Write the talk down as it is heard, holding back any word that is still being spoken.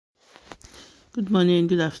Good morning,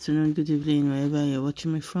 good afternoon, good evening, wherever you're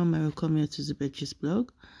watching me from. I welcome you to the Betches blog,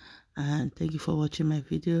 and thank you for watching my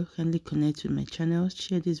video. Kindly connect with my channel,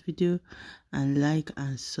 share this video, and like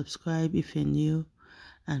and subscribe if you're new,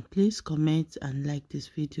 and please comment and like this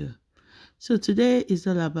video. So today is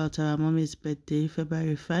all about our mommy's birthday,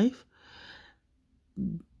 February 5.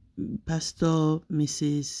 Pastor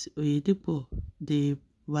Mrs. Oyedepo, the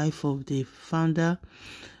wife of the founder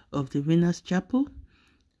of the Winners Chapel,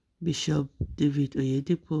 Bishop David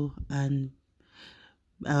Oyedepo, and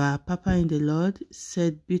our Papa in the Lord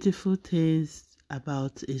said beautiful things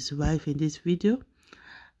about his wife in this video.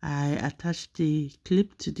 I attached the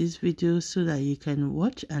clip to this video so that you can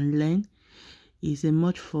watch and learn. It's a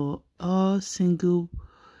much for all single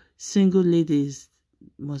ladies.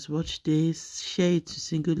 Must watch this, share it to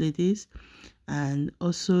single ladies, and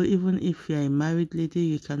also even if you're a married lady,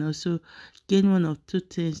 you can also gain one or two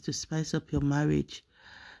things to spice up your marriage.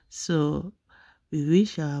 So we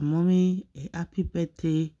wish our mommy a happy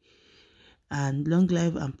birthday and long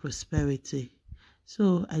life and prosperity.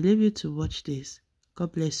 So I leave you to watch this.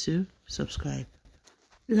 God bless you. Subscribe,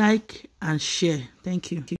 like, and share.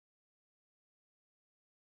 Thank you.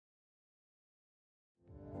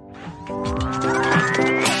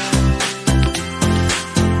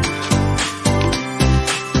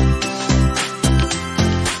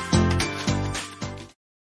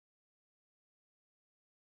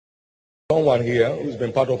 Someone here who's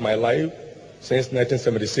been part of my life since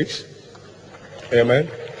 1976. Amen.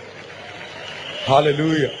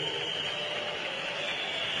 Hallelujah.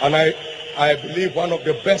 And I believe one of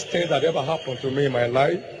the best things that ever happened to me in my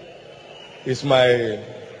life is my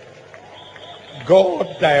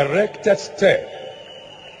God-directed step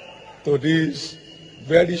to this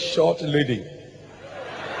very short lady.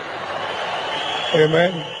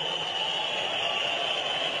 Amen.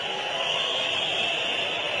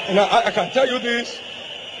 And I can tell you this,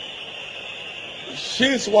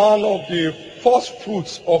 she's one of the first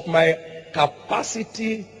fruits of my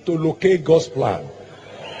capacity to locate God's plan.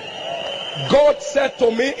 God said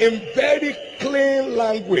to me in very clean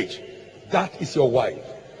language, that is your wife.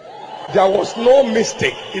 There was no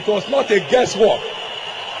mistake. It was not a guesswork.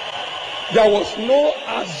 There was no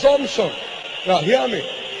assumption. Now hear me.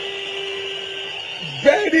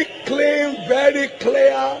 Very clean, very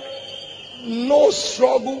clear. No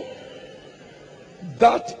struggle.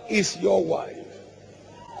 That is your wife.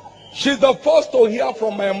 She's the first to hear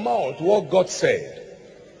from my mouth what God said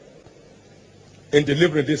in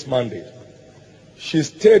delivering this mandate. She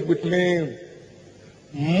stayed with me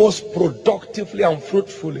most productively and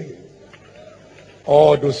fruitfully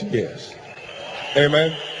all those years.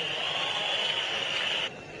 Amen.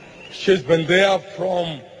 She's been there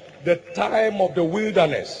from the time of the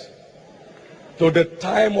wilderness to the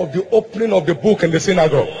time of the opening of the book in the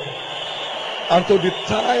synagogue, and to the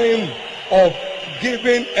time of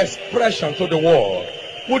giving expression to the world.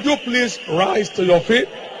 Would you please rise to your feet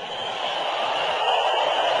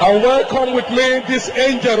and welcome with me this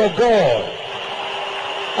angel of God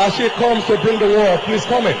as she comes to bring the word. Please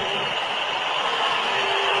come in.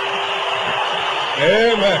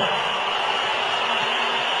 Amen.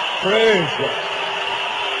 Praise God.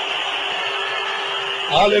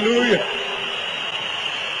 Hallelujah.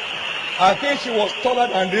 I think she was taller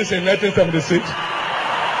than this in 1976.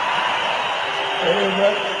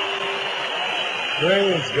 Amen.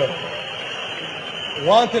 Praise God.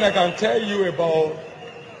 One thing I can tell you about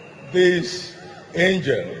this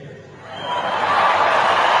angel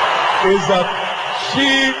is that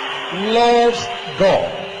she loves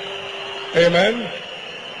God. Amen.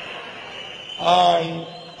 And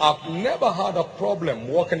I've never had a problem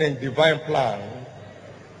walking in divine plan.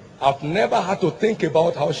 I've never had to think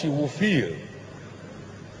about how she will feel.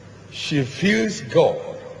 She feels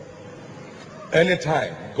God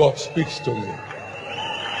anytime God speaks to me.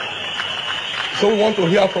 So we want to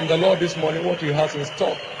hear from the Lord this morning what he has in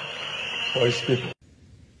store for his people.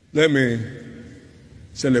 Let me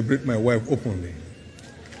celebrate my wife openly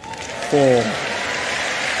for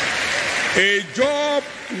a job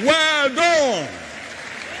well done.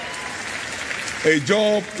 A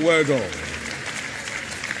job well done.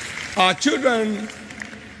 Our children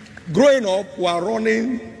growing up were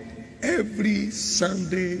running every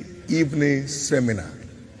Sunday evening seminar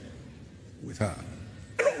with her.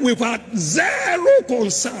 We've had zero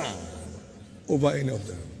concern over any of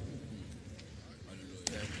them.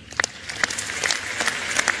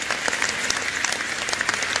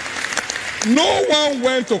 No one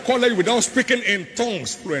went to college without speaking in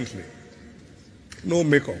tongues fluently. No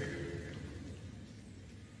makeup.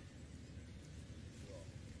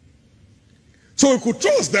 So we could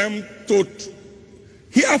trust them to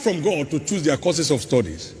hear from God to choose their courses of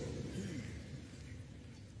studies.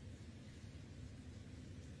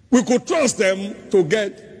 We could trust them to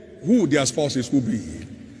get who their spouses will be.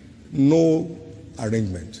 No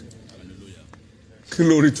arrangement. Hallelujah.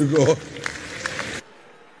 Glory to God.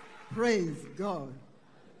 Praise God.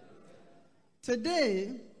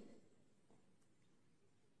 Today,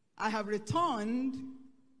 I have returned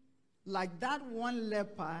like that one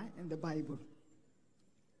leper in the Bible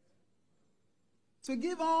to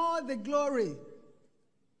give all the glory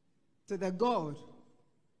to the God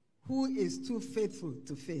who is too faithful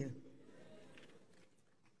to fail,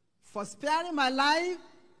 for sparing my life,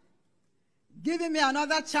 giving me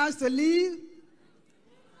another chance to live,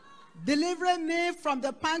 delivering me from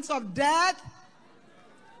the pangs of death,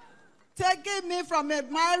 taking me from a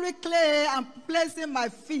miry clay and placing my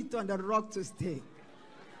feet on the rock to stay.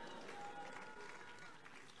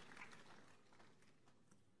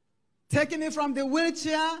 Taking me from the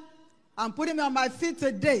wheelchair and putting me on my feet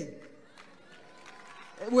today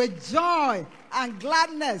with joy and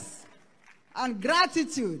gladness and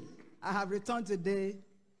gratitude. I have returned today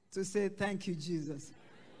to say thank you, Jesus.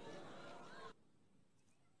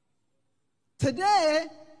 Today,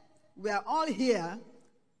 we are all here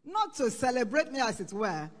not to celebrate me as it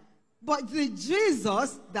were, but the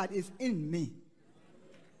Jesus that is in me.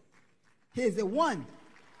 He is the one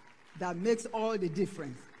that makes all the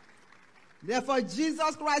difference. Therefore,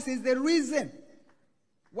 Jesus Christ is the reason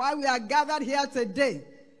why we are gathered here today.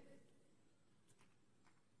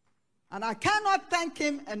 And I cannot thank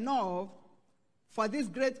him enough for this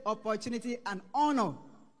great opportunity and honor.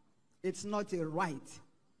 It's not a right.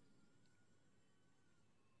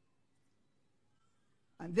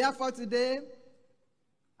 And therefore today,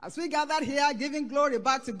 as we gather here giving glory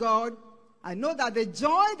back to God, I know that the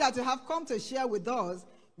joy that you have come to share with us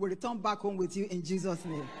will return back home with you in Jesus'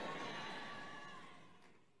 name.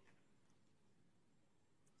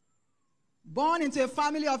 Born into a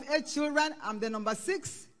family of 8 children, I'm the number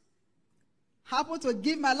 6. Happened to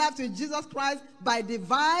give my life to Jesus Christ by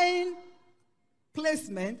divine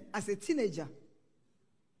placement as a teenager.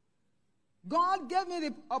 God gave me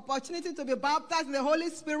the opportunity to be baptized in the Holy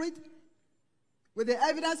Spirit with the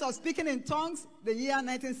evidence of speaking in tongues the year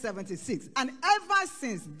 1976. And ever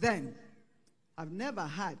since then, I've never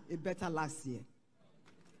had a better last year.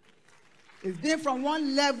 It's been from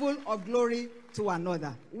one level of glory to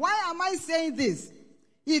another. Why am I saying this?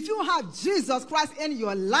 If you have Jesus Christ in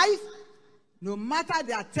your life, no matter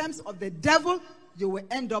the attempts of the devil, you will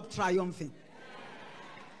end up triumphing.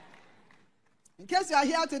 In case you are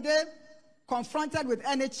here today, confronted with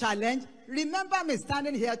any challenge, remember me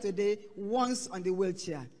standing here today once on the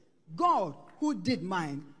wheelchair. God, who did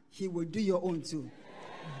mine, he will do your own too.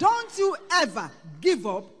 Don't you ever give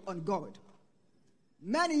up on God.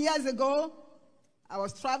 Many years ago, I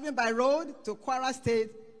was traveling by road to Kwara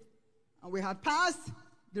State, and we had passed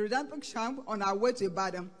the redemption camp on our way to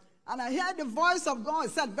Ibadan. And I heard the voice of God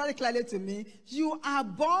said very clearly to me, you are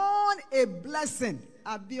born a blessing,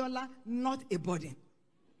 Abiola, not a burden.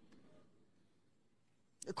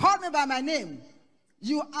 He called me by my name.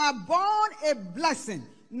 You are born a blessing,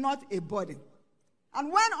 not a burden.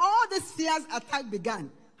 And when all this fears attack began,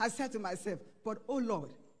 I said to myself, but oh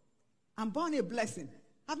Lord, I'm born a blessing.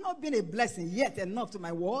 I've not been a blessing yet enough to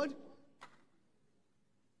my world.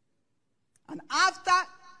 And after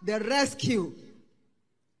the rescue,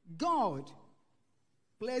 God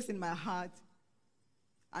placed in my heart,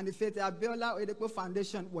 and the Faith Abiola Oyedepo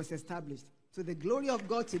Foundation was established. To the glory of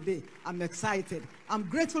God today, I'm excited. I'm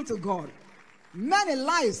grateful to God. Many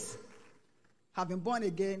lives have been born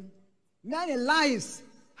again. Many lives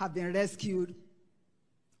have been rescued.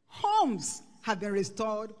 Homes have been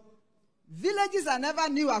restored. Villages I never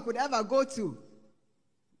knew I could ever go to.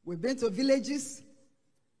 We've been to villages.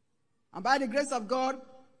 And by the grace of God,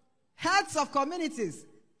 heads of communities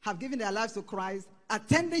have given their lives to Christ,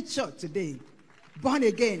 attending church today, born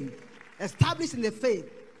again, established in the faith.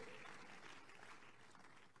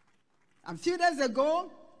 And a few days ago,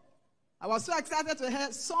 I was so excited to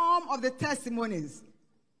hear some of the testimonies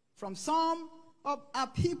from some of our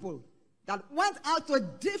people that went out to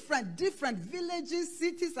different villages,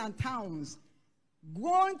 cities, and towns,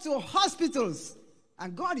 going to hospitals,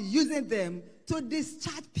 and God using them to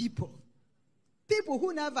discharge people. People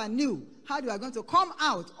who never knew how they were going to come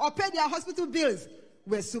out or pay their hospital bills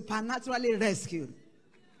were supernaturally rescued.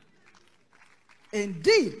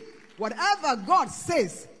 Indeed, whatever God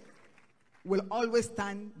says will always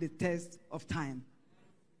stand the test of time.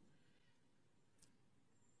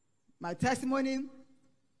 My testimony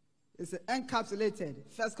is encapsulated.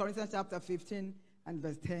 1 Corinthians chapter 15 and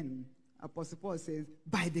verse 10. Apostle Paul says,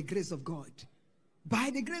 by the grace of God.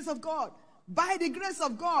 By the grace of God. By the grace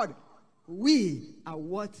of God, we are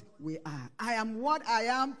what we are. I am what I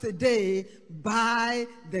am today by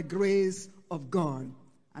the grace of God.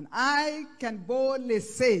 And I can boldly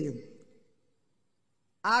say,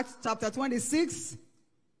 Acts chapter 26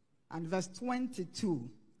 and verse 22,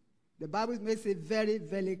 the Bible makes it very,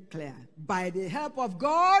 very clear. By the help of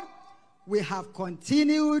God, we have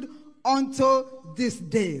continued unto this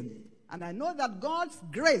day. And I know that God's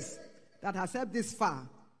grace that has helped this far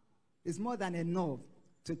is more than enough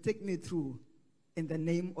to take me through in the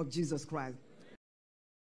name of Jesus Christ.